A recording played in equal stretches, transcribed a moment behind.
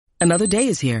Another day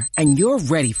is here, and you're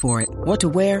ready for it. What to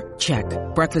wear? Check.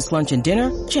 Breakfast, lunch, and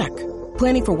dinner? Check.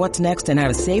 Planning for what's next and how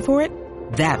to save for it?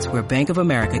 That's where Bank of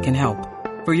America can help.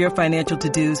 For your financial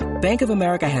to-dos, Bank of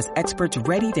America has experts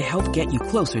ready to help get you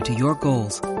closer to your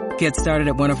goals. Get started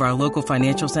at one of our local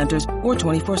financial centers or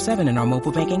 24/7 in our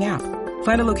mobile banking app.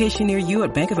 Find a location near you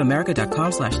at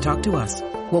bankofamerica.com/talktous.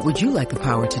 What would you like the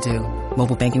power to do?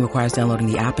 Mobile banking requires downloading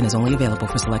the app and is only available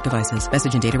for select devices.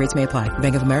 Message and data rates may apply.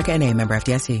 Bank of America NA, member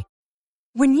FDIC.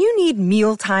 When you need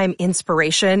mealtime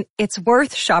inspiration, it's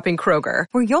worth shopping Kroger,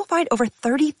 where you'll find over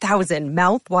 30,000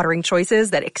 mouth-watering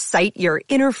choices that excite your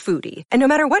inner foodie. And no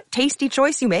matter what tasty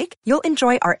choice you make, you'll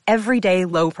enjoy our everyday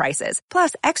low prices,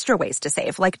 plus extra ways to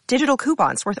save, like digital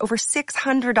coupons worth over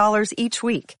 $600 each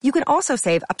week. You can also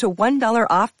save up to $1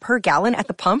 off per gallon at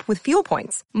the pump with fuel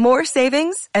points. More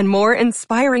savings and more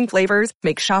inspiring flavors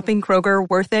make shopping Kroger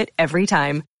worth it every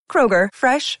time. Kroger,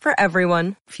 fresh for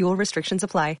everyone. Fuel restrictions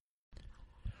apply.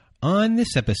 On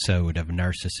this episode of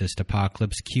Narcissist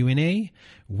Apocalypse Q&A,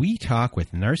 we talk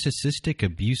with narcissistic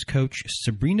abuse coach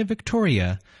Sabrina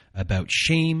Victoria about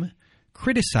shame,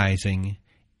 criticizing,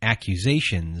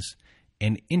 accusations,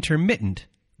 and intermittent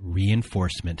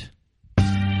reinforcement.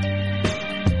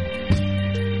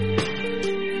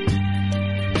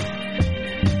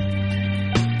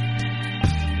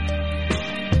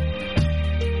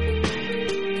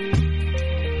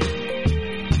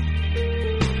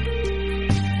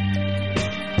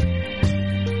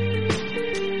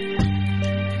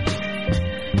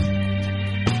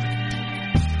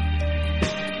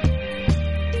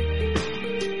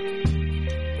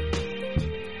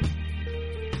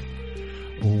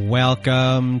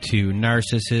 Welcome to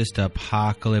Narcissist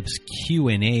Apocalypse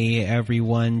Q&A,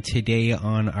 everyone. Today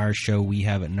on our show, we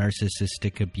have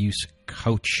narcissistic abuse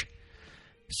coach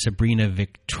Sabrina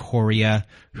Victoria,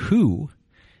 who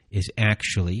is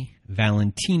actually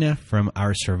Valentina from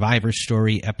our Survivor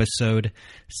Story episode.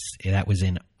 That was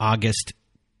in August,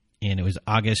 and it was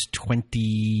August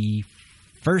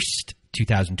 21st,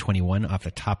 2021, off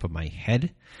the top of my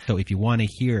head. So if you want to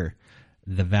hear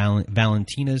the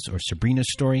Valentina's or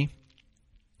Sabrina's story,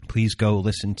 please go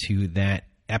listen to that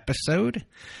episode.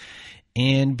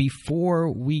 And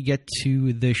before we get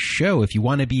to the show, if you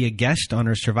want to be a guest on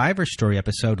our Survivor Story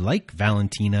episode like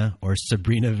Valentina or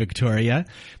Sabrina Victoria,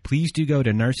 please do go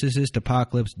to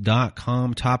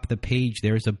narcissistapocalypse.com. Top of the page,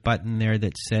 there's a button there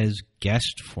that says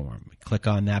guest form. Click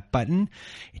on that button.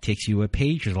 It takes you to a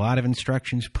page. There's a lot of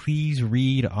instructions. Please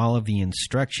read all of the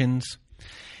instructions,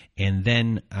 and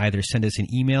then either send us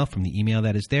an email from the email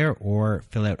that is there or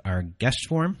fill out our guest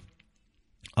form.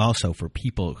 Also, for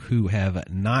people who have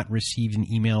not received an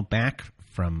email back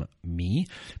from me,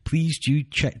 please do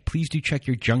check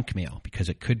your junk mail, because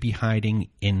it could be hiding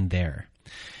in there.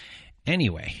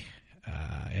 Anyway,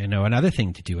 another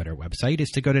thing to do at our website is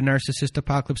to go to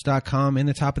narcissistapocalypse.com. In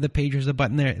the top of the page, there's a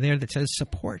button there that says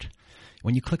support.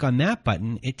 When you click on that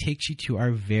button, it takes you to our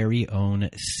very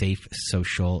own safe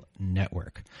social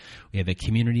network. We have a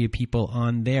community of people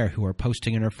on there who are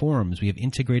posting in our forums. We have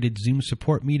integrated Zoom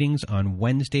support meetings on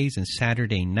Wednesdays and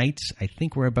Saturday nights. I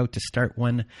think we're about to start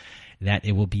one that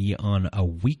it will be on a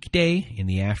weekday in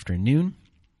the afternoon.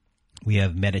 We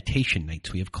have meditation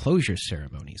nights. We have closure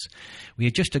ceremonies. We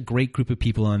have just a great group of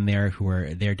people on there who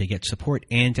are there to get support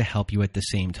and to help you at the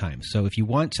same time. So if you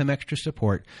want some extra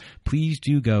support, please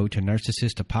do go to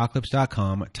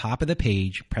narcissistapocalypse.com. Top of the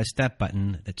page, press that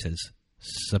button that says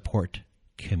Support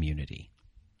Community.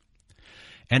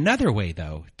 Another way,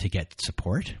 though, to get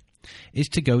support is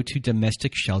to go to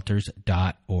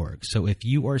domesticshelters.org. So if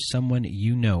you or someone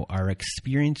you know are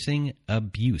experiencing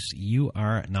abuse, you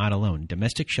are not alone.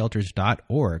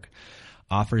 Domesticshelters.org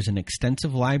offers an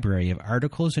extensive library of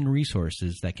articles and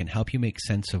resources that can help you make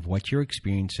sense of what you're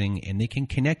experiencing, and they can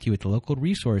connect you with the local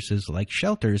resources like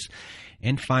shelters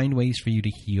and find ways for you to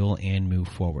heal and move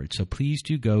forward. So please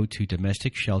do go to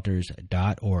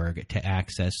domesticshelters.org to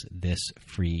access this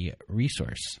free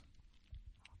resource.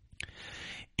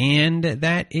 And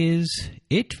that is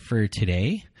it for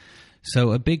today.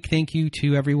 So a big thank you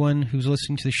to everyone who's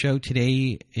listening to the show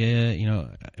today.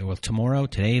 Tomorrow,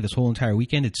 today, this whole entire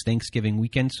weekend, it's Thanksgiving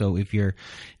weekend. So if you're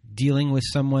dealing with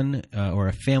someone or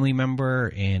a family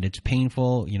member and it's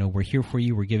painful, we're here for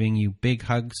you. We're giving you big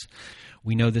hugs.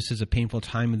 We know this is a painful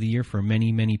time of the year for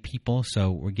many, many people,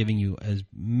 so we're giving you as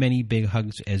many big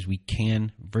hugs as we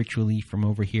can virtually from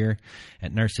over here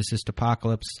at Narcissist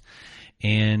Apocalypse.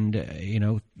 And,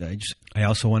 I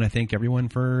also want to thank everyone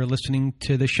for listening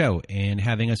to the show and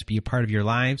having us be a part of your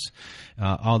lives.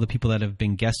 All the people that have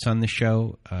been guests on the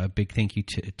show, a big thank you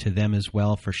to them as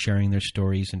well for sharing their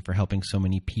stories and for helping so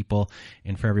many people.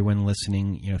 And for everyone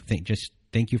listening,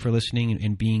 Thank you for listening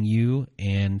and being you.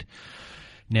 And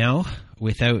now,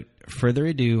 without further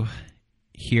ado,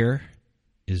 here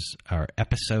is our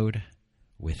episode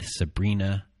with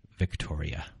Sabrina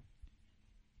Victoria.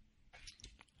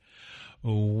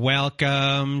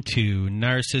 Welcome to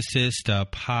Narcissist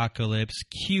Apocalypse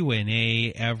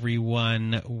Q&A,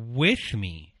 everyone. With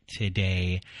me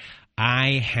today,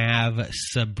 I have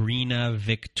Sabrina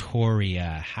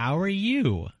Victoria. How are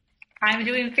you? I'm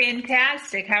doing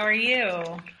fantastic. How are you?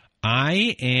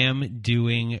 I am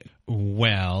doing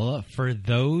well. For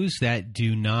those that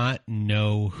do not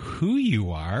know who you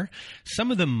are,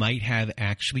 some of them might have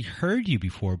actually heard you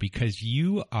before because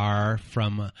you are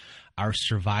from our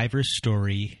Survivor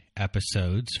Story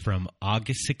episodes from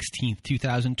August 16th,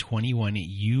 2021.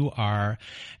 You are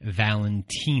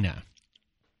Valentina.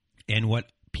 And what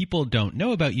people don't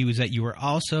know about you is that you are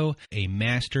also a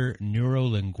master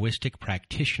neuro-linguistic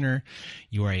practitioner.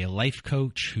 You are a life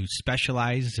coach who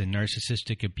specializes in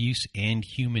narcissistic abuse and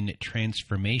human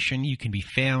transformation. You can be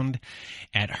found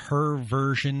at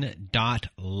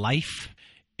herversion.life.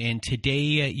 And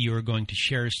today you are going to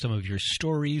share some of your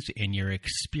stories and your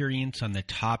experience on the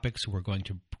topics we're going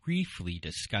to briefly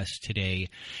discuss today.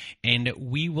 And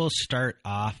we will start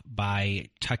off by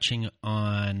touching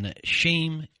on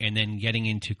shame and then getting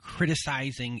into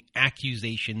criticizing,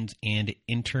 accusations, and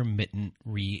intermittent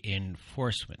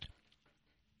reinforcement.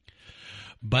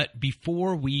 But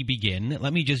before we begin,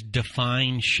 let me just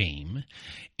define shame.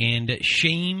 And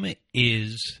shame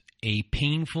is a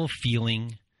painful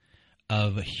feeling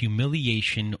of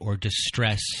humiliation or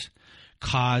distress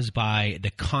caused by the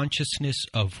consciousness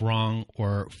of wrong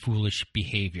or foolish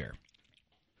behavior.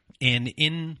 And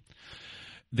in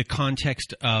the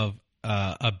context of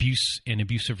abuse and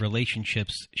abusive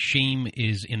relationships, shame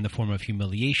is in the form of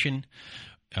humiliation,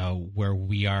 where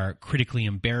we are critically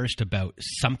embarrassed about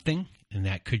something, and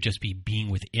that could just be being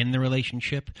within the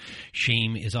relationship.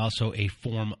 Shame is also a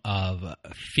form of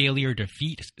failure,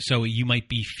 defeat. So you might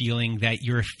be feeling that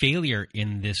you're a failure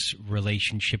in this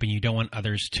relationship and you don't want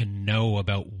others to know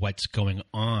about what's going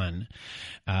on.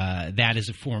 That is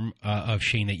a form of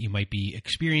shame that you might be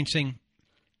experiencing.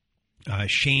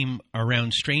 Shame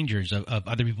around strangers, of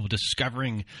other people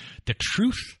discovering the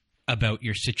truth about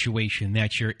your situation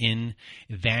that you're in.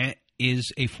 That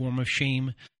is a form of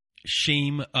shame.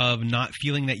 Shame of not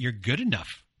feeling that you're good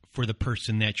enough for the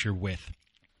person that you're with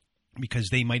because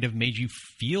they might have made you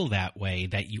feel that way,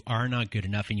 that you are not good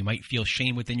enough, and you might feel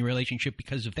shame within your relationship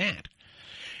because of that.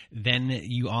 Then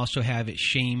you also have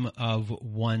shame of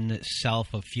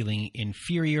oneself, of feeling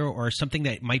inferior or something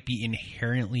that might be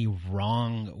inherently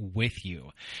wrong with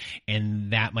you.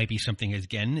 And that might be something,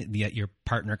 again, that your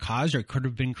partner caused, or it could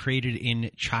have been created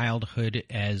in childhood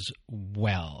as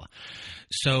well.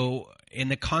 So in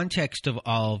the context of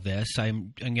all of this,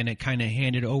 I'm going to kind of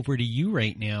hand it over to you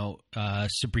right now,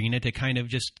 Sabrina, to kind of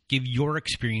just give your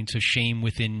experience of shame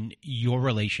within your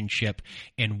relationship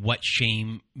and what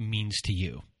shame means to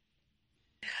you.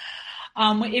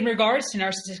 In regards to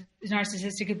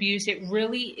narcissistic abuse, it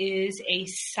really is a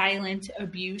silent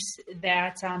abuse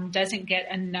that doesn't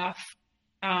get enough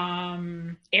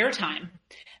airtime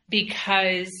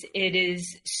because it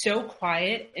is so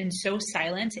quiet and so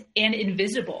silent and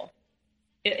invisible.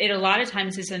 It a lot of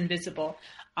times is invisible.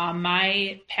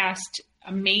 My past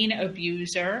main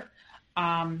abuser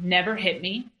never hit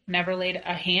me, never laid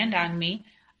a hand on me,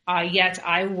 yet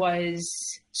I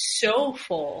was so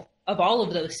full of all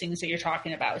of those things that you're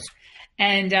talking about.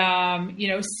 And,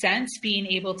 since being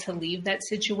able to leave that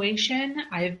situation,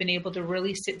 I have been able to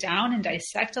really sit down and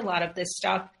dissect a lot of this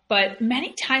stuff. But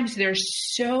many times there's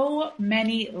so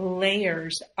many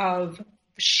layers of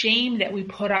shame that we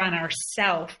put on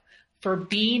ourselves for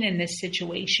being in this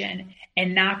situation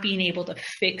and not being able to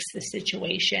fix the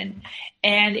situation.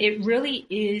 And it really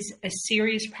is a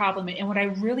serious problem. And what I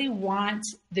really want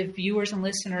the viewers and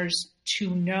listeners to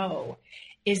know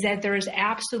is that there is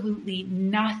absolutely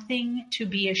nothing to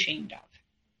be ashamed of.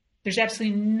 There's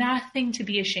absolutely nothing to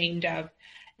be ashamed of.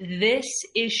 This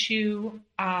issue,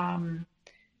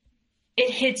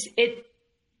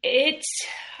 it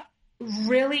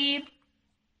really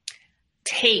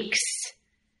takes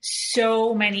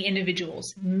so many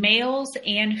individuals, males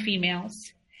and females,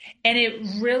 and it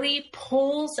really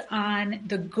pulls on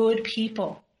the good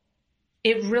people.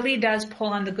 It really does pull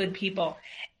on the good people.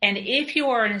 And if you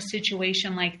are in a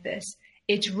situation like this,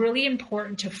 it's really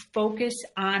important to focus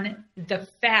on the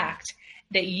fact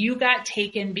that you got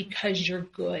taken because you're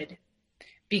good,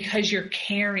 because you're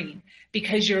caring,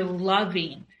 because you're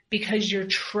loving, because you're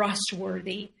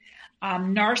trustworthy.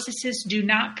 Narcissists do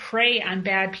not prey on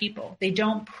bad people. They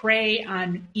don't prey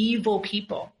on evil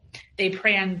people. They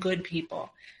prey on good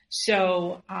people.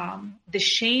 So the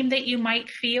shame that you might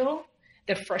feel,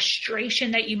 the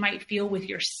frustration that you might feel with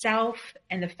yourself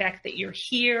and the fact that you're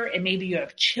here and maybe you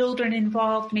have children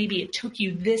involved. Maybe it took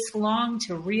you this long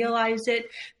to realize it.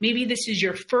 Maybe this is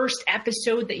your first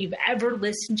episode that you've ever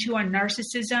listened to on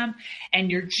narcissism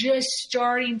and you're just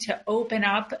starting to open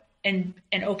up and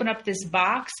open up this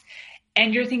box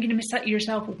and you're thinking to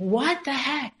yourself, what the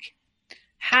heck?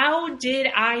 How did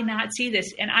I not see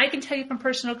this? And I can tell you from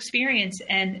personal experience,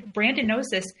 and Brandon knows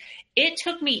this, it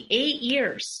took me 8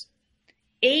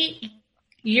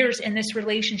 years in this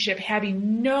relationship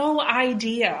having no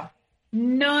idea,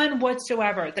 none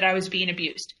whatsoever, that I was being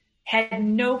abused. Had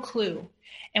no clue.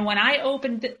 And when I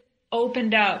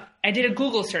opened up, I did a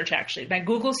Google search actually. My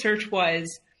Google search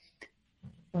was,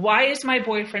 why is my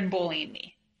boyfriend bullying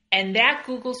me? And that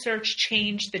Google search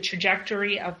changed the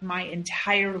trajectory of my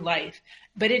entire life.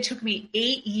 But it took me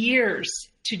 8 years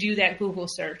to do that Google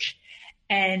search.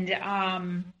 And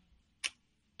I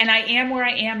am where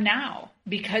I am now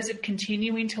because of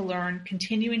continuing to learn,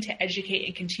 continuing to educate,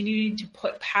 and continuing to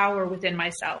put power within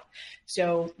myself.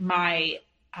 So my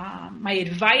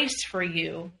advice for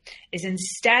you is,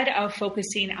 instead of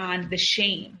focusing on the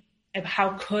shame of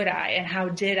how could I and how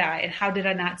did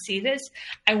I not see this,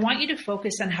 I want you to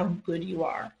focus on how good you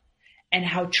are and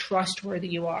how trustworthy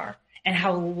you are and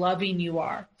how loving you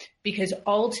are. Because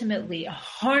ultimately,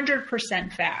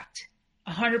 100% fact,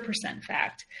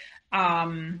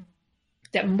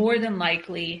 that more than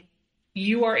likely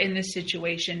you are in this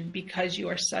situation because you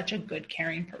are such a good,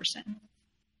 caring person.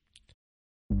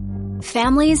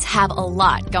 Families have a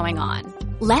lot going on.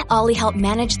 Let Ollie help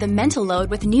manage the mental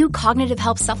load with new cognitive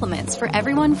health supplements for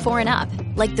everyone 4 and up,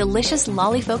 like delicious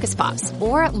Lolly Focus Pops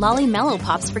or Lolly Mellow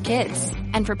Pops for kids.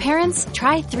 And for parents,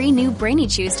 try 3 new Brainy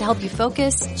Chews to help you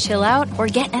focus, chill out, or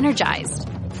get energized.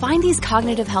 Find these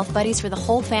cognitive health buddies for the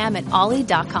whole fam at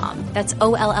ollie.com. That's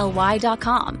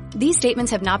OLLY.com. These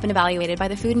statements have not been evaluated by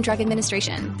the Food and Drug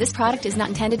Administration. This product is not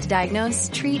intended to diagnose,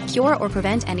 treat, cure, or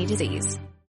prevent any disease.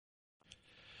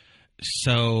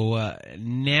 So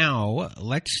now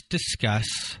let's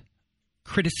discuss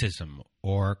criticism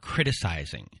or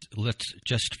criticizing. Let's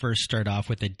just first start off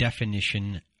with a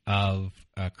definition of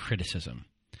criticism.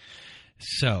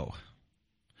 So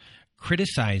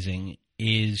criticizing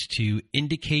is to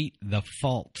indicate the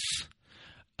faults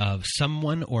of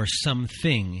someone or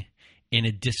something in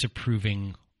a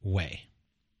disapproving way.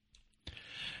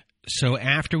 So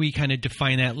after we kind of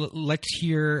define that, let's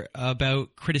hear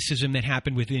about criticism that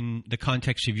happened within the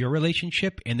context of your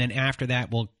relationship. And then after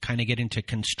that, we'll kind of get into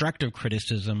constructive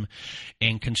criticism.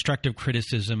 And constructive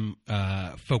criticism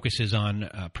focuses on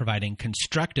providing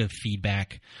constructive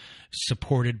feedback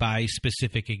supported by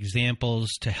specific examples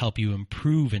to help you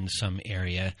improve in some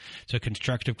area. So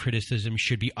constructive criticism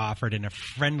should be offered in a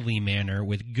friendly manner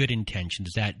with good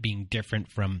intentions, that being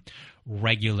different from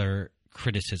regular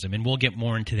criticism. And we'll get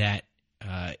more into that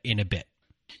in a bit.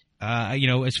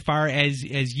 As far as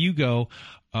you go,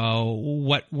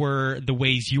 what were the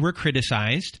ways you were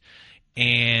criticized?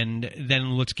 And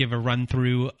then let's give a run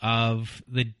through of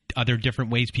the other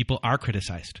different ways people are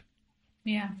criticized.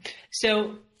 Yeah.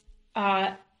 So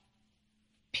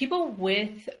people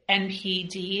with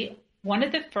NPD, one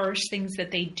of the first things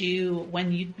that they do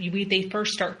when they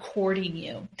first start courting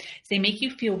you is they make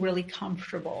you feel really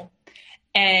comfortable.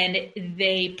 And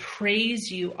they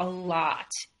praise you a lot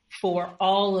for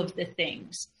all of the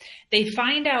things. They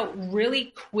find out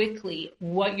really quickly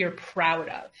what you're proud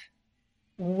of,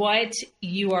 what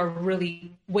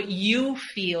you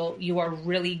feel you are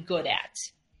really good at.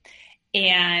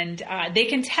 And they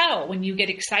can tell when you get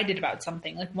excited about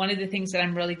something. Like, one of the things that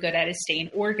I'm really good at is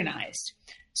staying organized.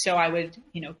 So I would,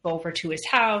 go over to his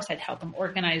house. I'd help him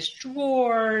organize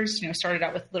drawers, started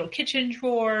out with little kitchen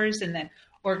drawers and then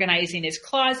organizing his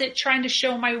closet, trying to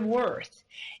show my worth,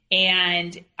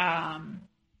 and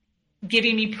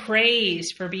giving me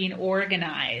praise for being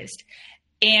organized.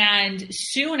 And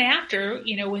soon after,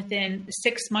 within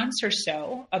 6 months or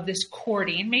so of this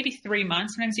courting, maybe 3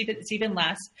 months, sometimes it's even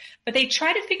less, but they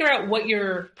try to figure out what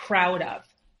you're proud of.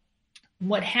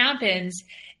 What happens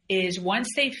is, once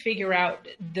they figure out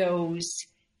those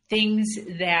things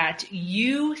that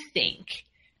you think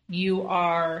you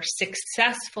are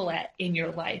successful at in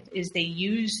your life, is they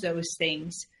use those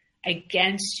things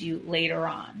against you later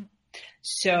on.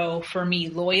 So for me,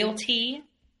 loyalty,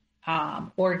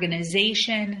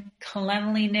 organization,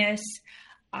 cleanliness,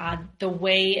 the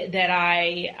way that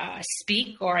I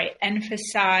speak or I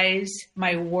emphasize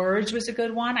my words was a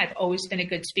good one. I've always been a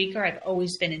good speaker. I've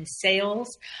always been in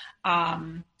sales.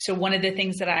 So one of the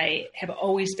things that I have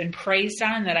always been praised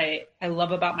on, that I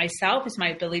love about myself, is my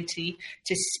ability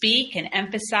to speak and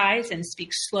emphasize and speak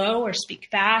slow or speak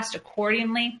fast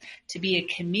accordingly, to be a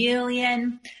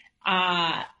chameleon,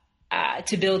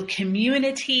 to build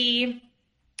community.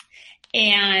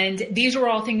 And these were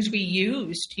all things we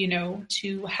used,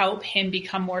 to help him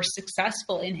become more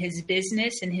successful in his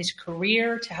business, in his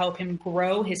career, to help him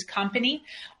grow his company,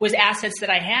 was assets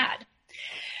that I had.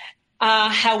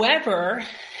 However,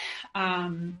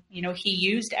 he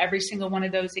used every single one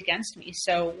of those against me.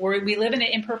 So we live in an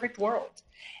imperfect world,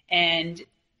 and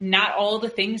not all the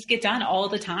things get done all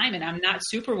the time. And I'm not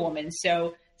Superwoman.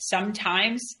 So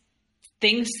sometimes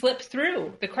things slip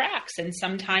through the cracks, and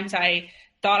sometimes I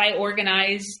thought I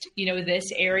organized,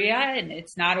 this area and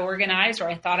it's not organized, or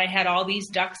I thought I had all these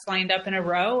ducks lined up in a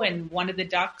row and one of the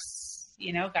ducks,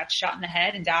 got shot in the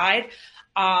head and died.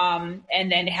 And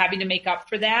then having to make up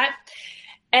for that.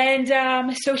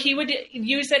 And so he would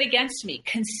use that against me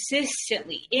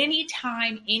consistently.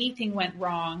 Anytime anything went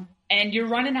wrong, and you're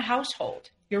running a household,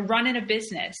 you're running a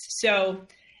business. So,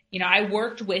 I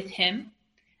worked with him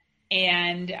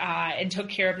and took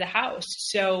care of the house.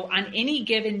 So on any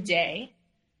given day,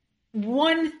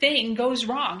 one thing goes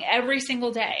wrong every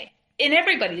single day in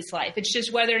everybody's life. It's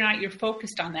just whether or not you're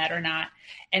focused on that or not.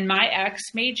 And my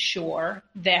ex made sure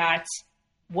that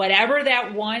whatever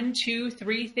that 1, 2,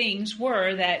 3 things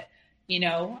were that,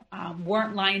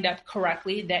 weren't lined up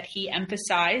correctly, that he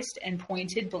emphasized and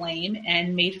pointed blame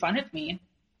and made fun of me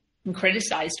and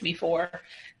criticized me for.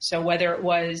 So whether it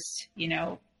was,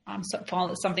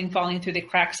 something falling through the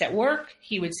cracks at work,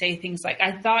 he would say things like,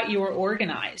 I thought you were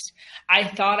organized. I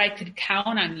thought I could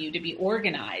count on you to be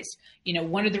organized.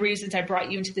 One of the reasons I brought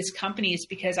you into this company is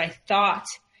because I thought,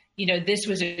 this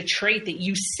was a trait that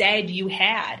you said you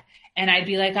had. And I'd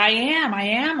be like, I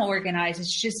am organized.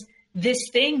 It's just this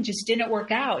thing just didn't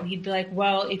work out. And he'd be like,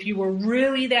 well, if you were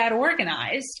really that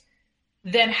organized,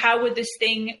 then how would this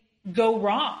thing go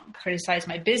wrong? Criticize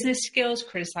my business skills,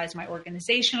 criticize my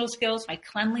organizational skills, my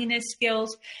cleanliness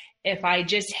skills. If I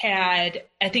just had,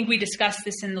 I think we discussed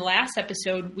this in the last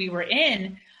episode we were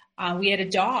in, we had a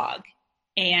dog,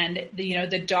 and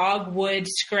the dog would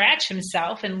scratch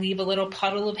himself and leave a little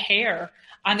puddle of hair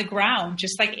on the ground,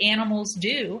 just like animals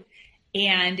do.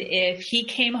 And if he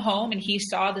came home and he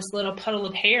saw this little puddle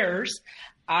of hairs,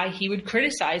 he would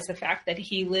criticize the fact that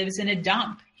he lives in a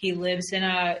dump. He lives in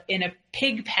a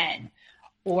pig pen,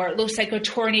 or it looks like a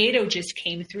tornado just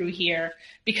came through here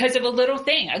because of a little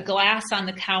thing, a glass on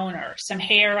the counter, some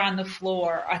hair on the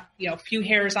floor, a few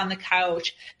hairs on the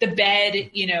couch, the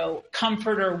bed,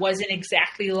 comforter wasn't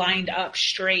exactly lined up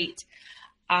straight.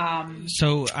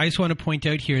 So I just want to point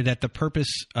out here that the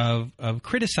purpose of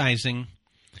criticizing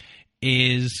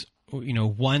is,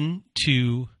 one,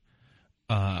 to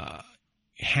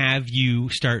have you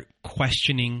start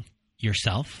questioning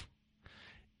yourself,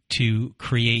 to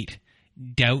create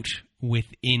doubt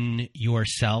within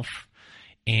yourself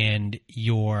and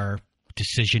your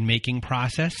decision-making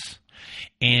process.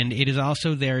 And it is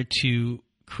also there to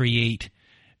create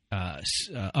an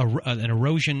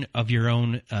erosion of your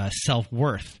own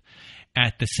self-worth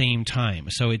at the same time.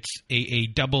 So it's a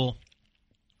double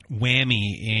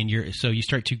whammy, and so you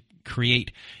start to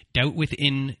create doubt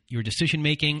within your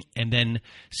decision-making and then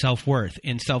self-worth.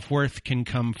 And self-worth can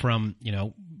come from,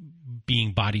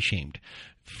 being body shamed,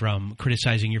 from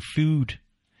criticizing your food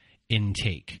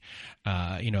intake,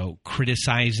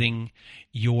 criticizing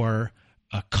your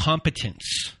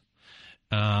competence.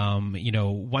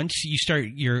 Once you start,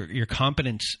 your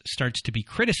competence starts to be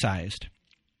criticized,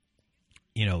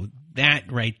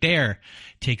 that right there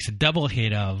takes a double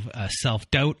hit of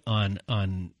self-doubt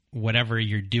on whatever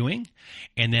you're doing,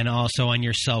 and then also on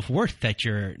your self-worth, that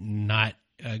you're not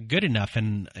good enough.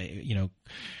 And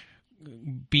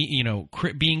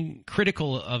being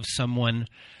critical of someone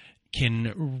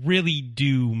can really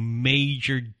do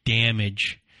major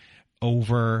damage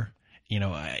over,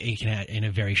 it can in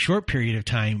a very short period of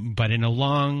time, but in a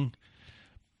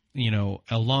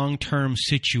long-term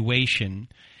situation,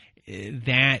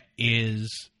 that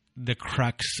is the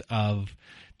crux of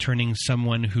turning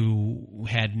someone who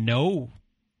had no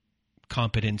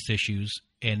competence issues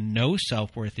and no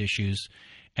self-worth issues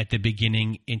at the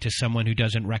beginning into someone who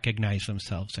doesn't recognize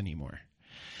themselves anymore.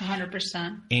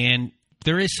 100%. And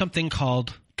there is something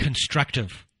called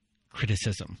constructive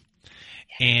criticism.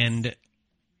 Yes. And,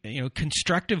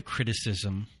 constructive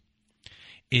criticism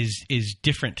is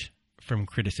different from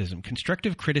criticism.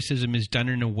 Constructive criticism is done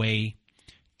in a way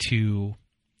to,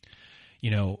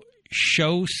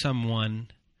 show someone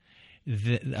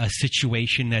a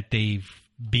situation that they've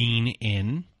been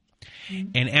in,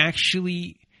 and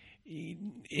actually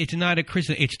it's not a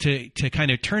criticism. It's to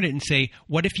kind of turn it and say,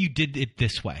 what if you did it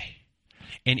this way?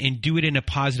 And do it in a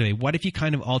positive way. What if you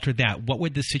kind of alter that? What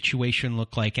would the situation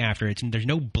look like after? There's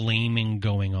no blaming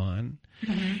going on.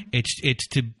 Mm-hmm.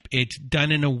 It's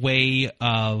done in a way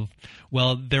of,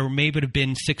 well, there may have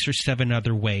been 6 or 7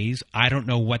 other ways. I don't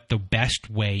know what the best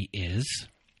way is.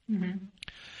 Mm-hmm.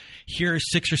 Here are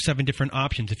 6 or 7 different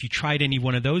options. If you tried any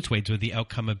one of those ways, would the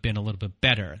outcome have been a little bit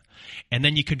better? And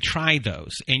then you can try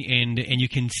those, and you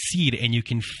can see it and you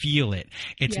can feel it.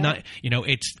 It's not,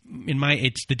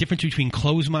 it's the difference between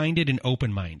closed-minded and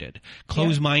open-minded.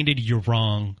 Closed-minded, you're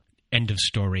wrong. End of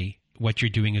story. What you're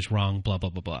doing is wrong. Blah blah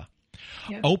blah blah.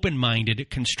 Yeah. Open-minded,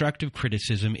 constructive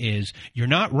criticism is you're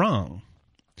not wrong,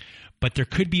 but there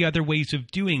could be other ways of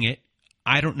doing it.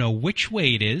 I don't know which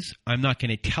way it is. I'm not going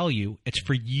to tell you. It's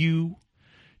for you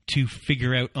to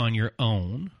figure out on your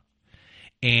own.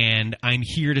 And I'm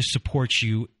here to support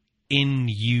you in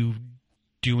you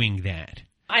doing that.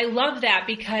 I love that,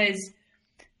 because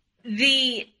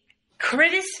the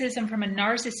criticism from a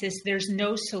narcissist, there's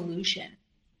no solution.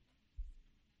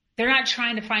 They're not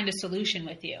trying to find a solution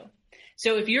with you.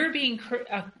 So if you're being,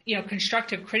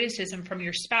 constructive criticism from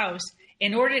your spouse,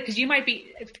 because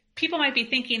people might be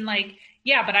thinking like,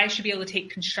 yeah, but I should be able to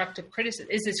take constructive criticism.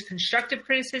 Is this constructive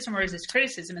criticism or is this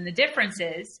criticism? And the difference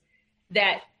is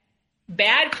that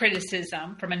bad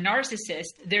criticism from a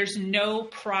narcissist, there's no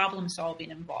problem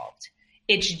solving involved.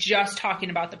 It's just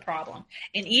talking about the problem.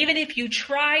 And even if you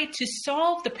try to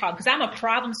solve the problem, because I'm a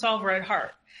problem solver at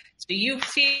heart. So you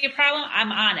see a problem,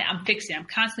 I'm on it. I'm fixing it. I'm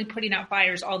constantly putting out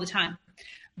fires all the time.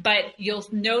 But you'll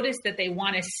notice that they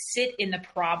want to sit in the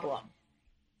problem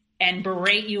and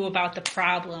berate you about the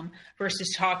problem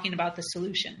versus talking about the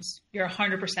solutions. You're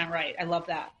 100% right. I love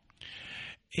that.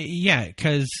 Yeah,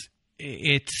 because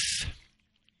it's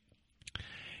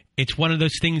one of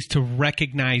those things to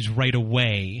recognize right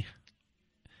away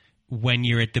when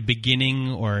you're at the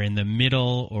beginning or in the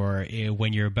middle or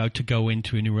when you're about to go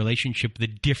into a new relationship, the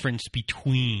difference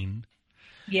between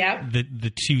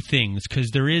the two things, because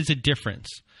there is a difference.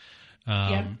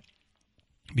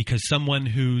 Because someone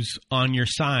who's on your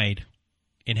side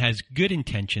and has good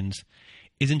intentions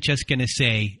isn't just going to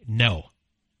say, no,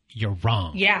 you're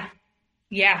wrong. Yeah.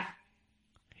 Yeah.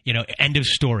 End of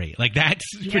story. Like that's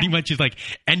pretty much is like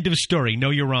end of story. No,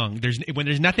 you're wrong. When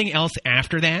there's nothing else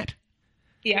after that.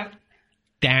 Yeah.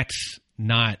 That's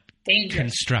not dangerous.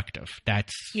 Constructive.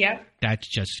 That's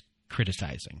just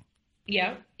criticizing.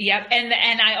 Yep. Yep.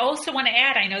 And I also want to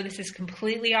add, I know this is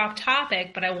completely off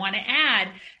topic, but I want to add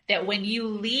that when you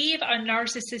leave a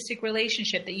narcissistic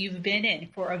relationship that you've been in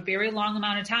for a very long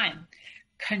amount of time,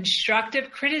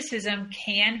 constructive criticism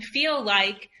can feel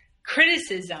like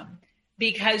criticism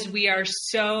because we are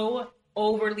so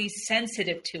overly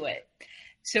sensitive to it.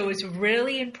 So it's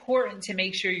really important to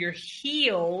make sure you're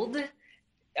healed.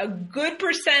 A good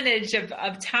percentage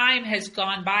of time has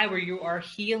gone by where you are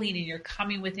healing and you're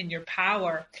coming within your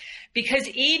power, because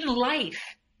in life,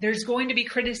 there's going to be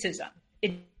criticism.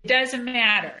 It doesn't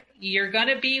matter. You're going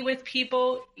to be with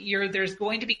people. There's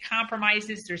going to be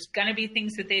compromises. There's going to be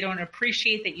things that they don't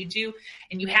appreciate that you do.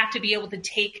 And you have to be able to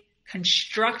take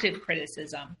constructive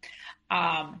criticism.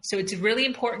 So it's really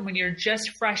important when you're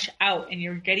just fresh out and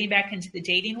you're getting back into the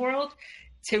dating world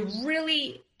to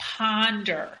really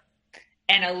ponder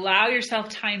and allow yourself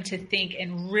time to think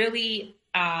and really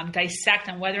dissect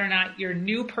on whether or not your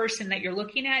new person that you're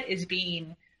looking at is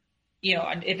being,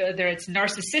 whether it's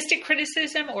narcissistic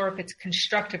criticism or if it's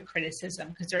constructive criticism,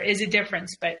 because there is a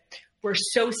difference, but we're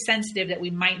so sensitive that we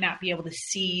might not be able to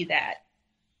see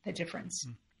the difference.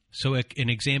 So an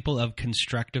example of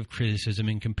constructive criticism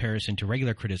in comparison to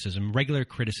regular criticism,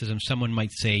 someone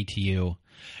might say to you,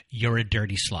 you're a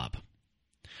dirty slob.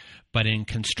 But in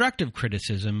constructive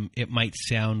criticism, it might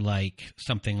sound like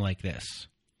something like this.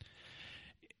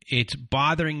 It's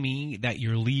bothering me that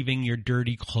you're leaving your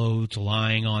dirty clothes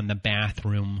lying on the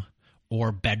bathroom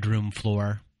or bedroom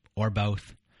floor or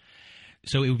both.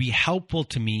 So it would be helpful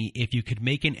to me if you could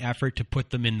make an effort to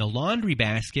put them in the laundry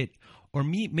basket or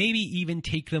maybe even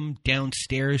take them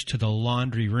downstairs to the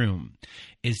laundry room.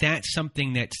 Is that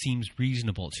something that seems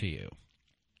reasonable to you?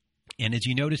 And as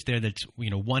you notice there, that's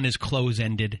one is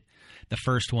close-ended, the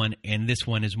first one, and this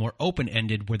one is more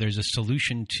open-ended, where there's a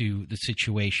solution to the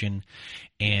situation,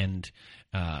 and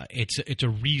it's a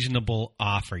reasonable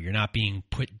offer. You're not being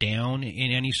put down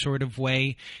in any sort of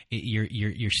way.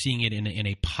 You're seeing it in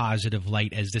a positive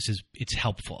light, as it's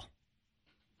helpful,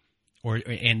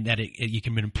 and that you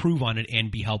can improve on it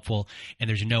and be helpful, and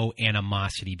there's no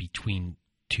animosity between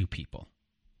two people.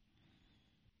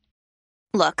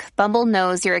 Look, Bumble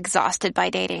knows you're exhausted by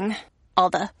dating. All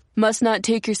the must not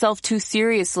take yourself too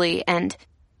seriously, and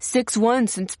 6'1"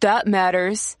 since that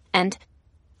matters, and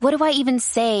what do I even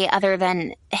say other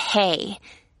than, hey?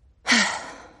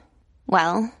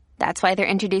 Well, that's why they're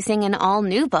introducing an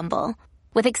all-new Bumble,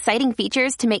 with exciting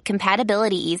features to make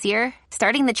compatibility easier,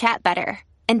 starting the chat better,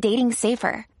 and dating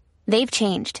safer. They've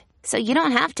changed, so you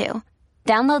don't have to.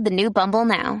 Download the new Bumble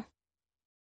now.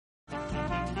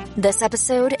 This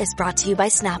episode is brought to you by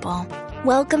Snapple.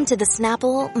 Welcome to the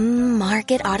Snapple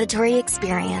Market Auditory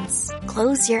Experience.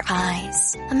 Close your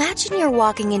eyes. Imagine you're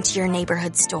walking into your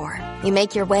neighborhood store. You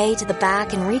make your way to the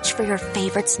back and reach for your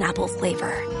favorite Snapple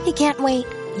flavor. You can't wait.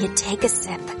 You take a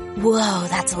sip. Whoa,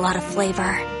 that's a lot of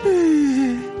flavor.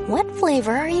 What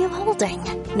flavor are you holding?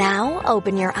 Now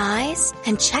open your eyes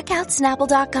and check out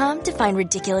Snapple.com to find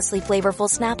ridiculously flavorful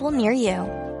Snapple near you.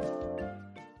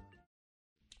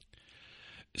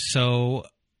 So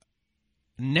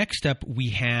next up, we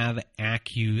have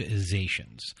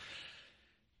accusations.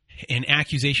 And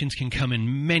accusations can come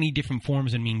in many different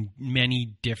forms and mean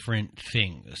many different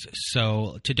things.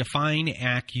 So to define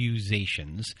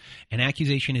accusations, an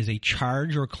accusation is a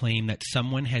charge or claim that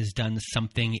someone has done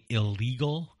something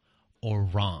illegal or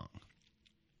wrong.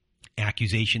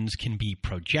 Accusations can be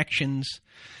projections,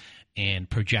 and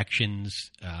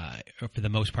projections, for the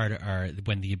most part, are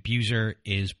when the abuser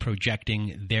is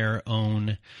projecting their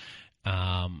own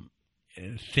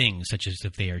things, such as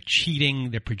if they are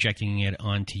cheating, they're projecting it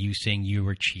onto you, saying you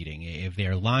were cheating. If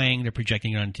they're lying, they're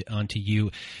projecting it onto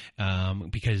you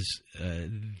because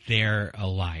they're a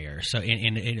liar. So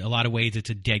in a lot of ways, it's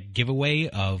a dead giveaway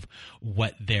of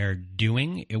what they're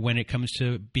doing when it comes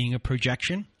to being a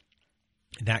projection.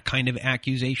 That kind of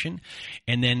accusation.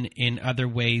 And then in other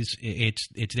ways,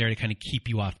 it's there to kind of keep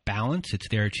you off balance. It's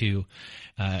there to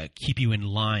keep you in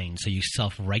line, so you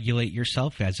self-regulate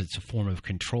yourself, as it's a form of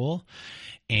control.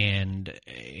 And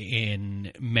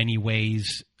in many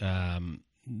ways,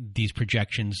 these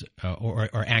projections or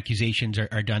accusations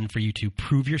are done for you to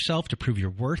prove yourself, to prove your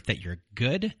worth, that you're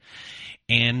good.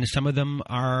 And some of them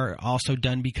are also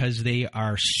done because they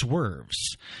are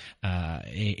swerves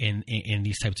in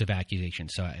these types of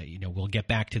accusations. So, we'll get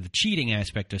back to the cheating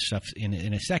aspect of stuff in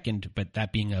a second, but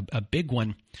that being a big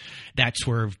one, that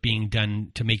swerve being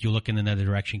done to make you look in another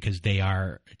direction because they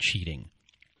are cheating.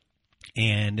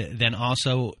 And then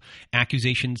also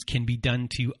accusations can be done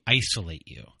to isolate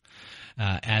you.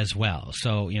 As well.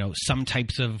 So, some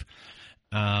types of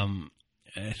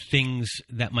things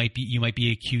that you might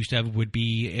be accused of would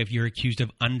be if you're accused of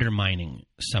undermining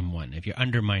someone, if you're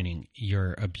undermining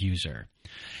your abuser.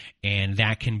 And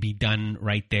that can be done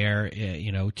right there,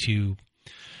 to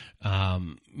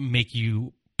make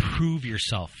you prove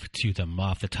yourself to them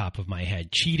off the top of my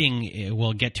head. Cheating,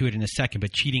 we'll get to it in a second,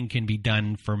 but cheating can be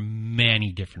done for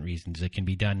many different reasons. It can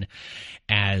be done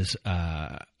as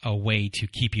a way to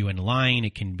keep you in line.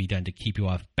 It can be done to keep you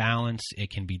off balance. It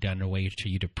can be done a way for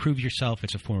you to prove yourself.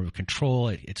 It's a form of control.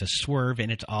 It's a swerve,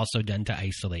 and it's also done to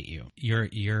isolate you.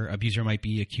 Your abuser might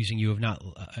be accusing you of not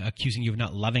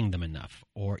loving them enough,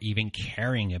 or even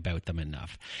caring about them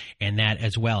enough, and that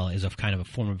as well is a kind of a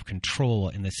form of control,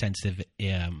 in the sense of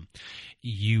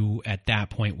you at that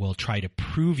point will try to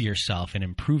prove yourself, and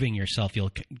improving yourself,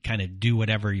 you'll kind of do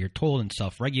whatever you're told and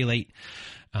self-regulate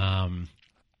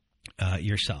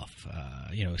yourself.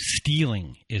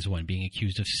 Stealing is one. Being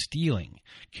accused of stealing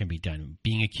can be done.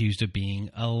 Being accused of being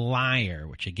a liar,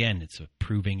 which again, it's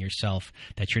proving yourself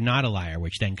that you're not a liar,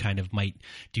 which then kind of might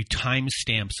do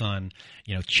timestamps on,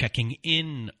 checking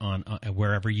in on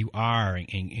wherever you are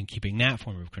and keeping that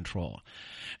form of control.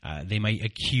 They might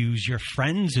accuse your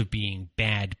friends of being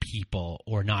bad people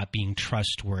or not being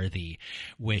trustworthy,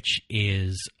 which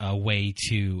is a way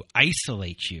to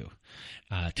isolate you.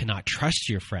 To not trust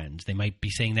your friends. They might be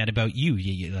saying that about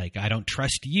you. Like, I don't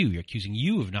trust you. You're accusing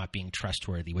you of not being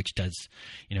trustworthy, which does,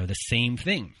 the same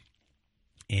thing.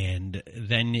 And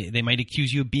then they might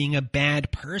accuse you of being a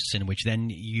bad person, which then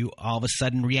you all of a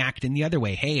sudden react in the other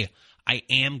way. Hey, I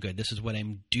am good. This is what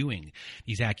I'm doing.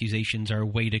 These accusations are a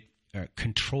way to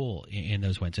control in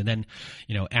those ones. And then,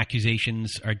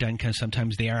 accusations are done because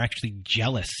sometimes they are actually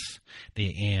jealous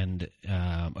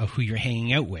of who you're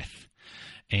hanging out with.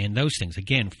 And those things,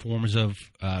 again, forms of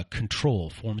control,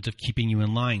 forms of keeping you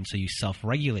in line, so you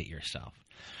self-regulate yourself.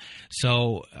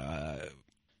 So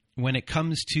when it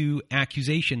comes to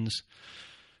accusations,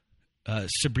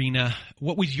 Sabrina,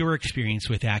 what was your experience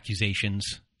with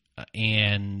accusations,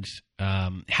 and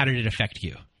how did it affect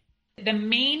you? The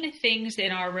main things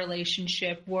in our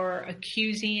relationship were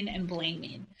accusing and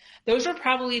blaming. Those were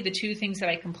probably the two things that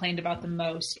I complained about the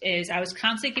most. Is I was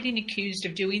constantly getting accused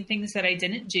of doing things that I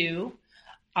didn't do,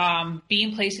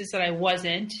 being places that I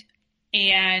wasn't,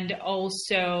 and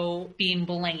also being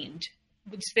blamed.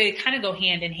 They kind of go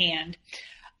hand in hand.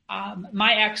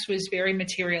 My ex was very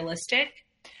materialistic.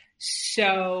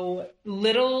 So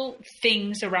little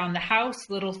things around the house,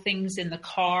 little things in the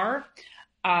car,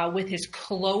 with his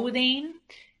clothing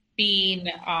being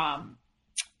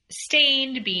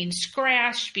stained, being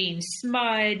scratched, being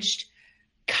smudged,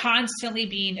 constantly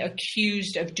being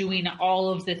accused of doing all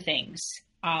of the things,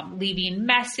 leaving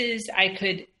messes. I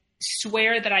could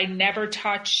swear that I never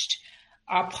touched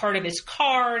a part of his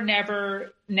car,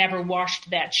 never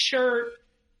washed that shirt.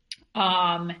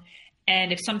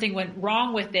 And if something went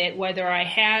wrong with it, whether I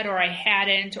had or I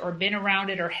hadn't, or been around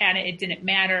it or hadn't, it didn't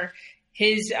matter.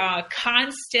 His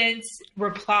constant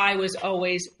reply was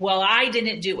always, well, I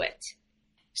didn't do it,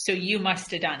 so you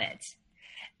must have done it.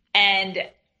 And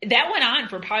that went on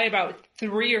for probably about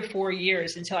 3 or 4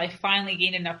 years until I finally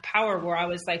gained enough power where I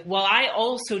was like, well, I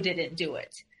also didn't do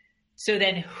it. So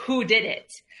then who did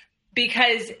it?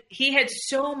 Because he had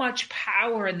so much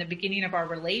power in the beginning of our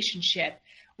relationship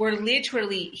where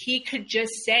literally he could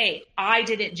just say, I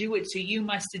didn't do it, so you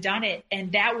must have done it.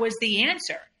 And that was the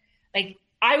answer. Like,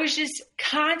 I was just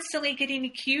constantly getting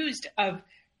accused of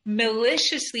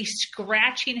maliciously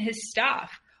scratching his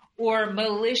stuff, or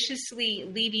maliciously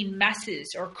leaving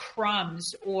messes or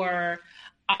crumbs or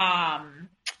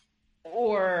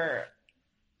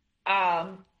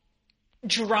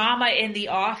drama in the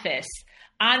office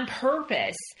on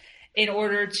purpose in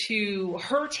order to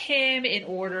hurt him, in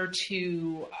order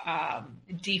to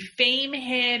defame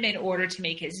him, in order to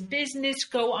make his business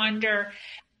go under.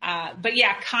 But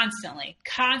yeah,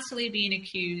 constantly being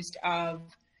accused of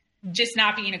just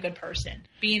not being a good person,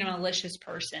 being a malicious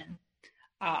person,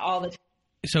 all the time.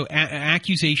 So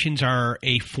accusations are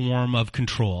a form of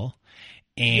control.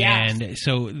 And yes.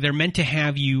 So they're meant to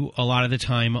have you a lot of the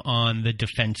time on the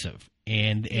defensive.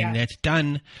 And yes. That's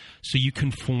done so you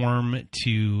conform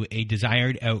to a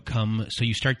desired outcome. So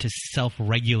you start to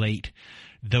self-regulate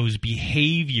those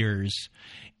behaviors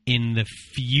in the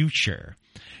future.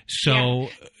 So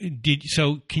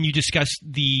can you discuss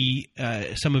the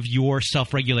some of your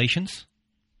self-regulations?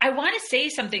 I want to say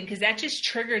something because that just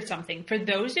triggered something. For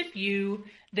those of you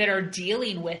that are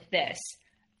dealing with this,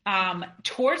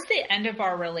 towards the end of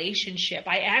our relationship,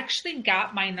 I actually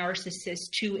got my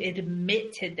narcissist to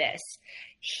admit to this.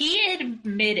 He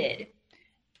admitted,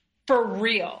 for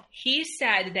real, he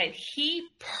said that he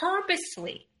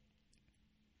purposely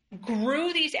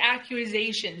grew these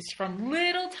accusations from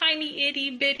little tiny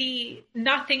itty bitty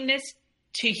nothingness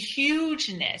to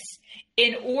hugeness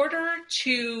in order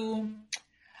to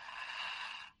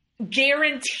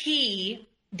guarantee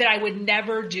that I would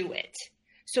never do it.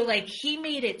 So like he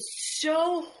made it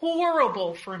so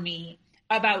horrible for me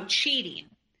about cheating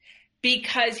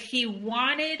because he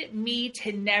wanted me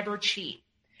to never cheat.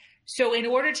 So in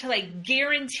order to like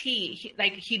guarantee,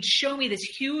 like he'd show me this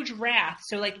huge wrath.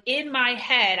 So like in my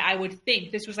head, I would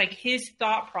think, this was like his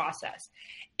thought process.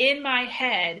 In my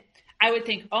head, I would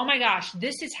think, oh my gosh,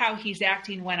 this is how he's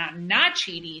acting when I'm not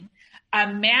cheating.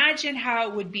 Imagine how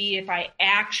it would be if I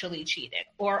actually cheated.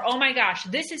 Or, oh my gosh,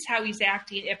 this is how he's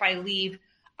acting if I leave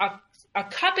a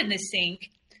cup in the sink.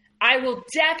 I will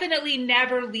definitely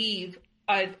never leave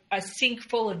a sink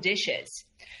full of dishes.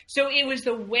 So it was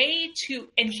the way to,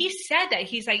 and he said that,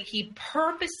 he's like, he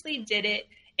purposely did it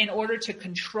in order to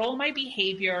control my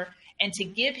behavior and to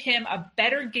give him a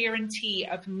better guarantee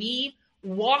of me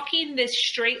walking this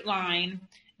straight line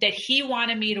that he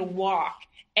wanted me to walk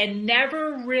and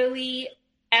never really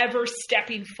ever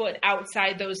stepping foot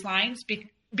outside those lines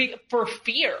for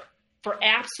fear, for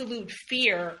absolute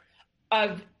fear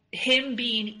of him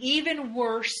being even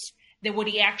worse than what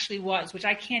he actually was, which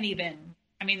I can't even,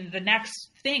 I mean, the next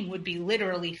thing would be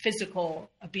literally physical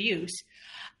abuse.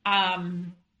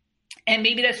 And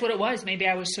maybe that's what it was. Maybe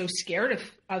I was so scared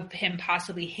of him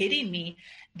possibly hitting me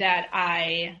that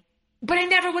but I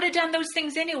never would have done those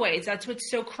things anyways. That's what's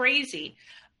so crazy.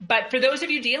 But for those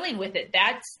of you dealing with it,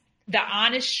 that's the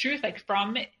honest truth, like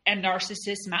from a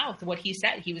narcissist's mouth, what he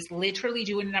said. He was literally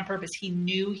doing it on purpose. He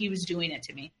knew he was doing it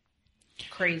to me.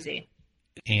 Crazy.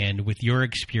 And with your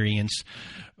experience,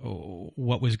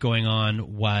 what was going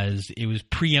on was it was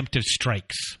preemptive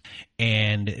strikes.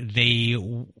 And they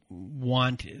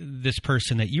want this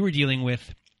person that you were dealing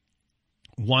with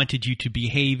wanted you to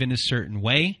behave in a certain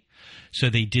way. So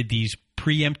they did these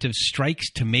preemptive strikes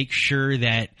to make sure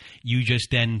that you just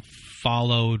then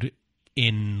followed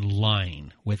in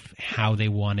line with how they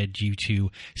wanted you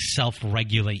to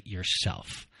self-regulate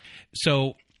yourself.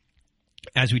 So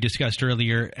as we discussed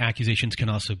earlier, accusations can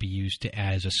also be used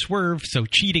as a swerve. So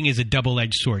cheating is a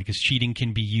double-edged sword because cheating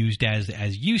can be used as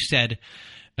you said,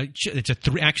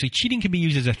 Actually, cheating can be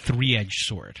used as a three-edged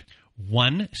sword.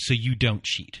 1, so you don't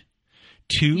cheat.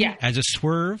 2, as a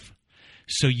swerve,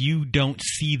 so you don't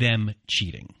see them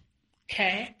cheating.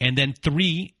 Okay. And then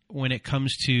 3, when it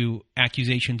comes to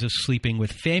accusations of sleeping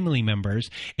with family members,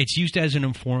 it's used as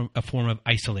a form of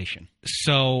isolation.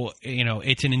 So,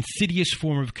 it's an insidious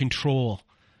form of control,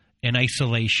 and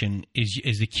isolation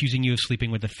is accusing you of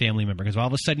sleeping with a family member, because all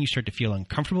of a sudden you start to feel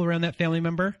uncomfortable around that family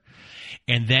member,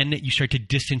 and then you start to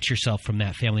distance yourself from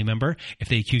that family member. If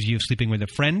they accuse you of sleeping with a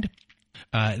friend,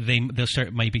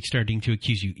 might be starting to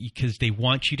accuse you because they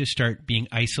want you to start being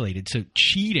isolated. So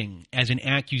cheating as an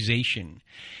accusation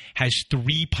has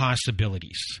 3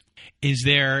 possibilities. Is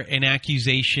there an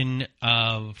accusation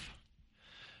of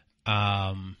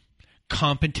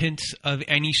competence of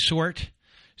any sort?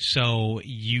 So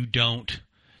you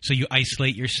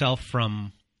isolate yourself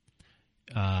from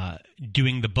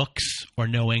doing the books or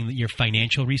knowing your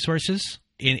financial resources?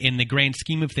 In the grand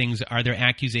scheme of things, are there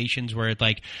accusations where it's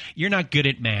like, you're not good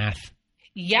at math?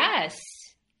 Yes.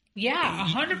 Yeah,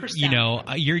 100%.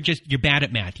 You're bad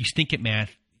at math. You stink at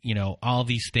math. All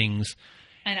these things.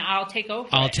 And I'll take over.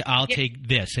 I'll take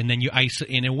this, and then you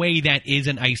in a way that is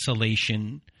an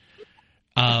isolation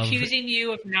of accusing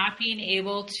you of not being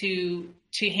able to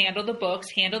handle the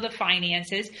books, handle the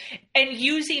finances, and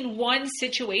using one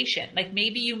situation. Like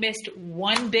maybe you missed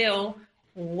one bill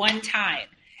one time,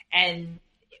 and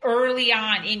early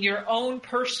on in your own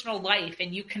personal life,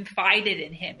 and you confided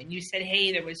in him and you said,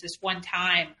 hey, there was this one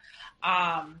time,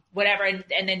 whatever. And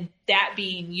then that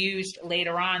being used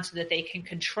later on so that they can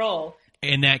control.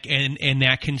 And that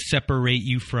can separate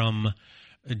you from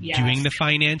doing the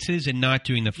finances and not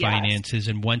doing the finances.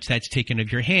 And once that's taken out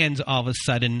of your hands, all of a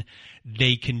sudden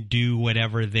they can do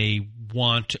whatever they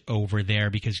want over there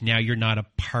because now you're not a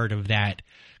part of that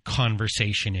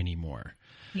conversation anymore.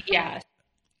 Yes.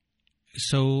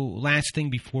 So last thing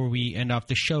before we end off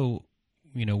the show,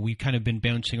 we've kind of been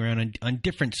bouncing around on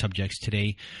different subjects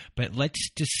today, but let's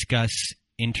discuss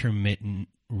intermittent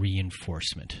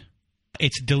reinforcement.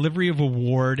 It's delivery of a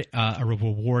reward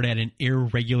at an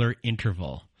irregular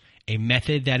interval, a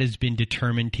method that has been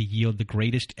determined to yield the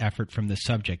greatest effort from the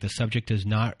subject. The subject does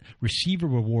not receive a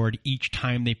reward each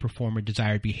time they perform a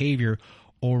desired behavior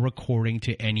or according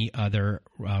to any other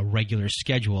regular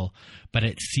schedule, but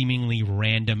at seemingly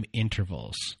random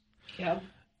intervals. Yep.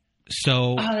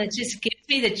 So, it just gives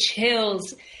me the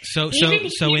chills. So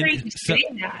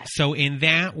in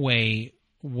that way,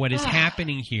 what is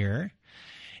happening here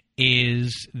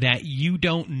is that you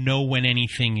don't know when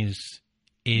anything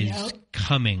is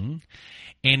coming,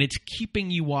 and it's keeping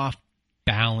you off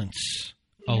balance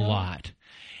a lot.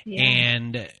 Yeah.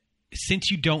 And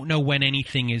since you don't know when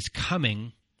anything is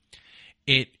coming,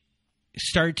 it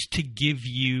starts to give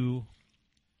you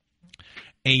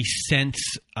a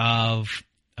sense of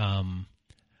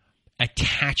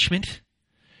attachment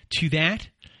to that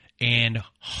and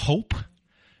hope,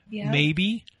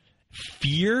 maybe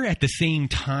fear at the same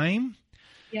time,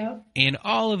 and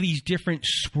all of these different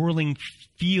swirling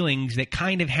feelings that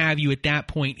kind of have you at that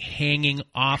point hanging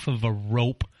off of a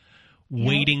rope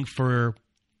waiting for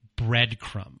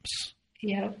breadcrumbs.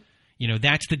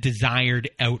 That's the desired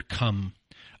outcome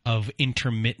of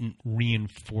intermittent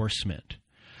reinforcement.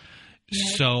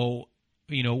 So,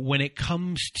 when it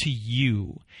comes to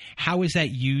you, how is that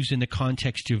used in the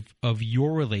context of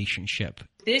your relationship?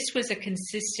 This was a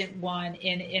consistent one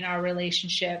in our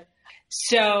relationship.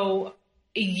 So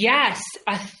yes,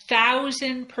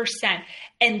 1,000%.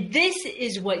 And this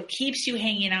is what keeps you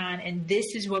hanging on. And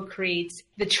this is what creates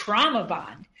the trauma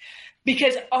bond.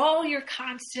 Because all you're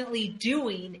constantly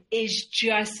doing is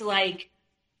just like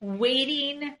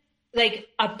waiting, like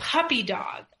a puppy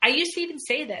dog. I used to even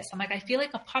say this. I'm like, I feel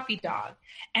like a puppy dog.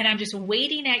 And I'm just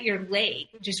waiting at your leg,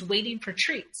 just waiting for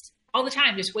treats. All the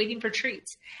time, just waiting for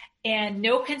treats. And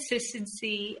no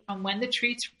consistency on when the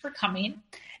treats were coming,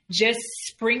 just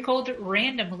sprinkled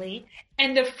randomly.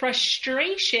 And the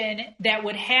frustration that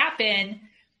would happen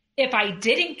if I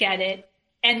didn't get it,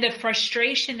 and the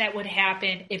frustration that would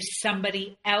happen if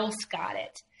somebody else got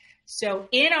it. So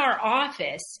in our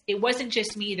office, it wasn't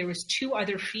just me. There was 2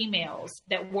 other females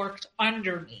that worked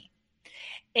under me.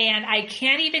 And I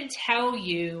can't even tell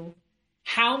you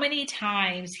how many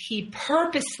times he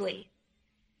purposely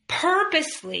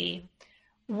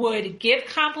would give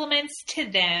compliments to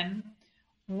them,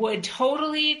 would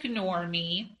totally ignore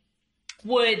me,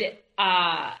 would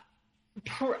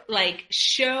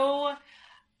show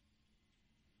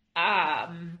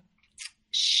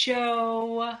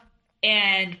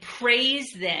and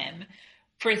praise them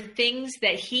for things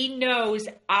that he knows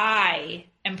I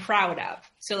am proud of.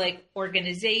 So like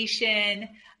organization,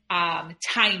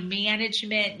 time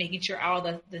management, making sure all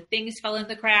the things fell in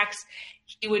the cracks.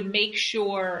 He would make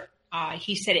sure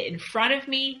he said it in front of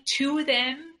me to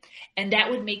them. And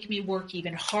that would make me work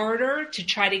even harder to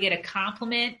try to get a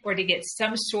compliment or to get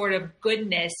some sort of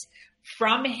goodness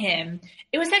from him.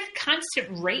 It was like a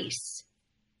constant race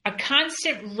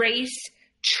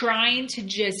trying to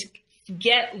just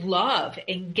get love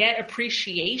and get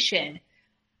appreciation.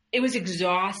 It was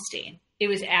exhausting. It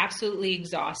was absolutely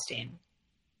exhausting.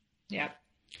 Yeah.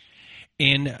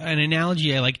 And an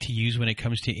analogy I like to use when it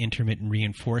comes to intermittent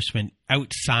reinforcement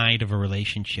outside of a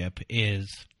relationship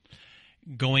is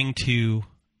going to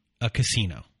a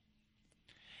casino.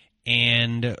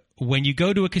 And when you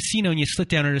go to a casino and you sit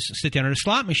down at a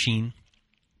slot machine,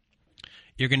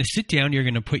 you're going to sit down, you're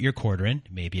going to put your quarter in,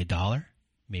 maybe $1,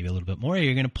 maybe a little bit more,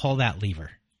 you're going to pull that lever.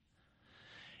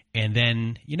 And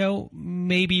then,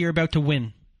 maybe you're about to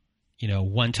win,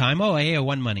 one time. Oh, hey, I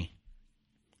won money.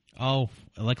 Oh,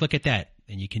 look at that.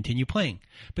 And you continue playing.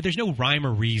 But there's no rhyme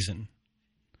or reason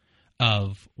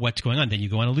of what's going on. Then you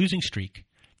go on a losing streak.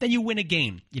 Then you win a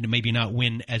game. Maybe not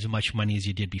win as much money as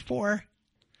you did before,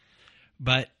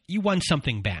 but you won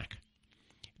something back.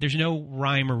 There's no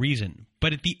rhyme or reason.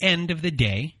 But at the end of the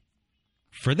day,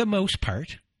 for the most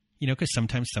part, because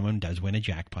sometimes someone does win a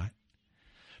jackpot,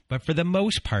 but for the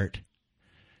most part,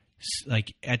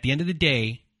 like at the end of the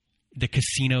day, the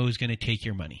casino is going to take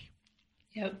your money.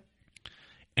 Yep.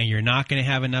 And you're not going to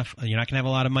have enough. You're not going to have a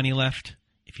lot of money left.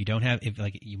 If you don't have,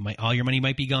 all your money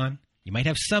might be gone. You might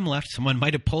have some left. Someone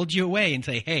might have pulled you away and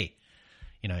say, hey,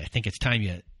 I think it's time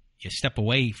you step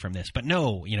away from this. But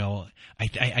no,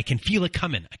 I can feel it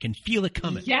coming. I can feel it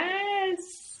coming. Yes.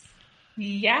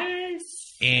 Yes.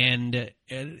 And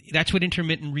that's what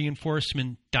intermittent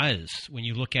reinforcement does when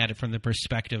you look at it from the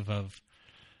perspective of,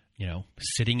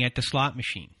 sitting at the slot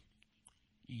machine.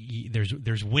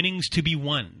 There's winnings to be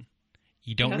won.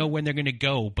 You don't know when they're going to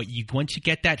go, but once you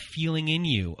get that feeling in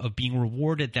you of being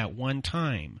rewarded that one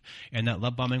time and that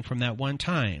love bombing from that one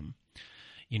time,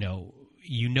 you know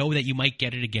that you might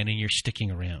get it again and you're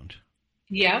sticking around.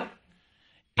 Yep.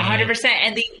 100%.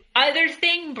 And the other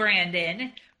thing,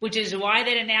 Brandon, which is why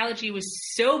that analogy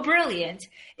was so brilliant,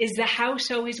 is the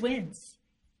house always wins.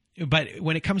 But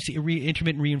when it comes to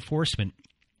intermittent reinforcement,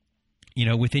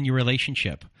 within your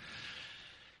relationship,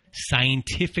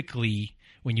 scientifically,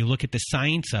 when you look at the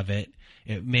science of it,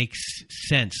 it makes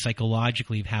sense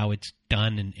psychologically of how it's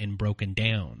done and broken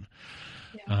down.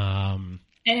 Yeah.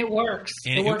 And it works.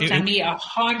 It works on me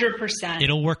 100%.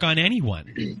 It'll work on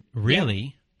anyone,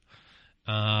 really.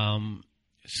 Yeah.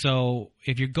 So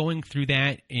if you're going through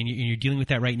that and you're dealing with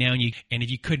that right now, and if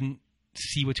you couldn't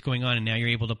see what's going on and now you're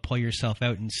able to pull yourself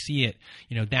out and see it,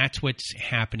 that's what's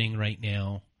happening right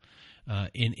now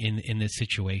in this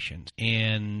situation.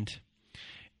 And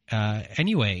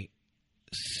anyway,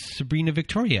 Sabrina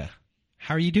Victoria,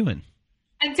 how are you doing?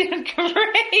 I'm doing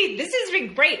great. This has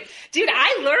been great. Dude,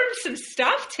 I learned some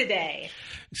stuff today.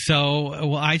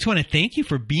 So, I just want to thank you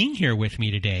for being here with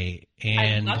me today.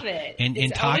 And, I love it.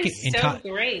 And talking,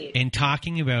 great. And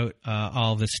talking about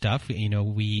all this stuff.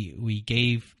 We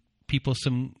gave people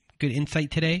some good insight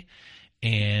today.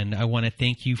 And I want to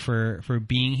thank you for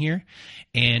being here.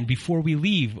 And before we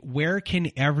leave, where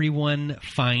can everyone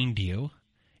find you?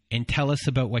 And tell us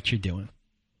about what you're doing.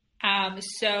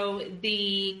 So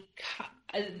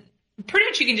pretty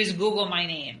much you can just Google my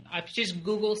name. Just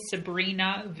Google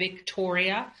Sabrina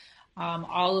Victoria.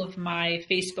 All of my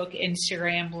Facebook,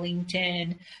 Instagram,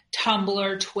 LinkedIn,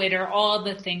 Tumblr, Twitter, all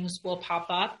the things will pop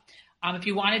up. If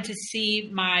you wanted to see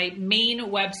my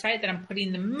main website that I'm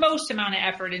putting the most amount of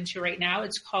effort into right now,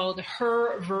 it's called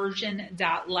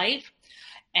herversion.life.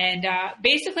 And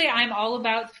basically, I'm all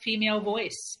about the female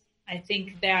voice. I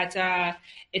think that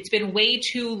it's been way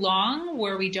too long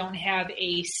where we don't have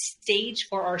a stage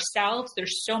for ourselves.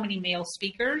 There's so many male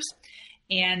speakers.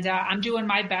 And I'm doing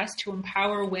my best to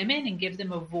empower women and give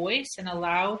them a voice and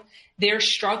allow their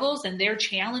struggles and their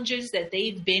challenges that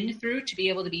they've been through to be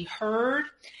able to be heard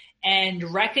and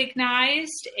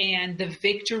recognized, and the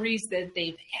victories that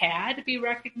they've had to be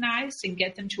recognized, and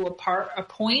get them to a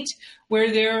point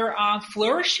where they're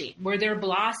flourishing, where they're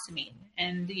blossoming.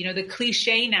 And, the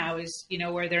cliche now is,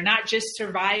 where they're not just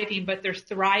surviving, but they're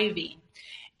thriving,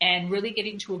 and really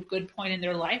getting to a good point in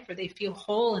their life where they feel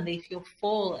whole and they feel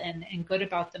full and good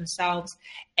about themselves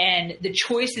and the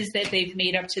choices that they've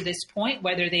made up to this point,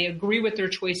 whether they agree with their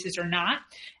choices or not,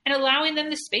 and allowing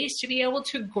them the space to be able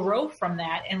to grow from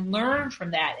that and learn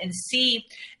from that and see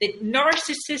that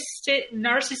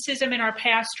narcissism in our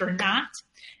past or not,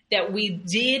 that we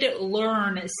did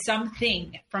learn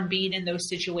something from being in those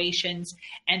situations,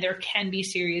 and there can be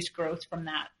serious growth from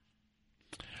that.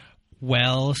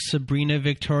 Well, Sabrina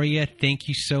Victoria, thank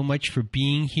you so much for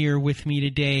being here with me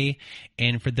today.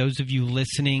 And for those of you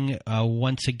listening,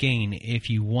 once again, if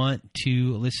you want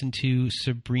to listen to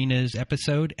Sabrina's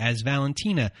episode as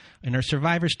Valentina in our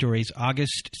Survivor Stories,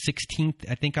 August 16th,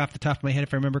 I think off the top of my head,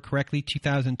 if I remember correctly,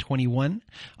 2021,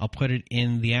 I'll put it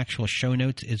in the actual show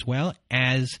notes as well.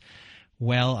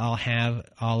 I'll have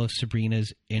all of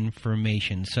Sabrina's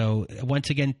information. So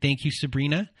once again, thank you,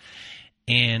 Sabrina.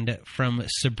 And from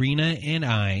Sabrina and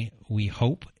I, we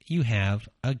hope you have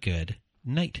a good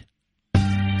night.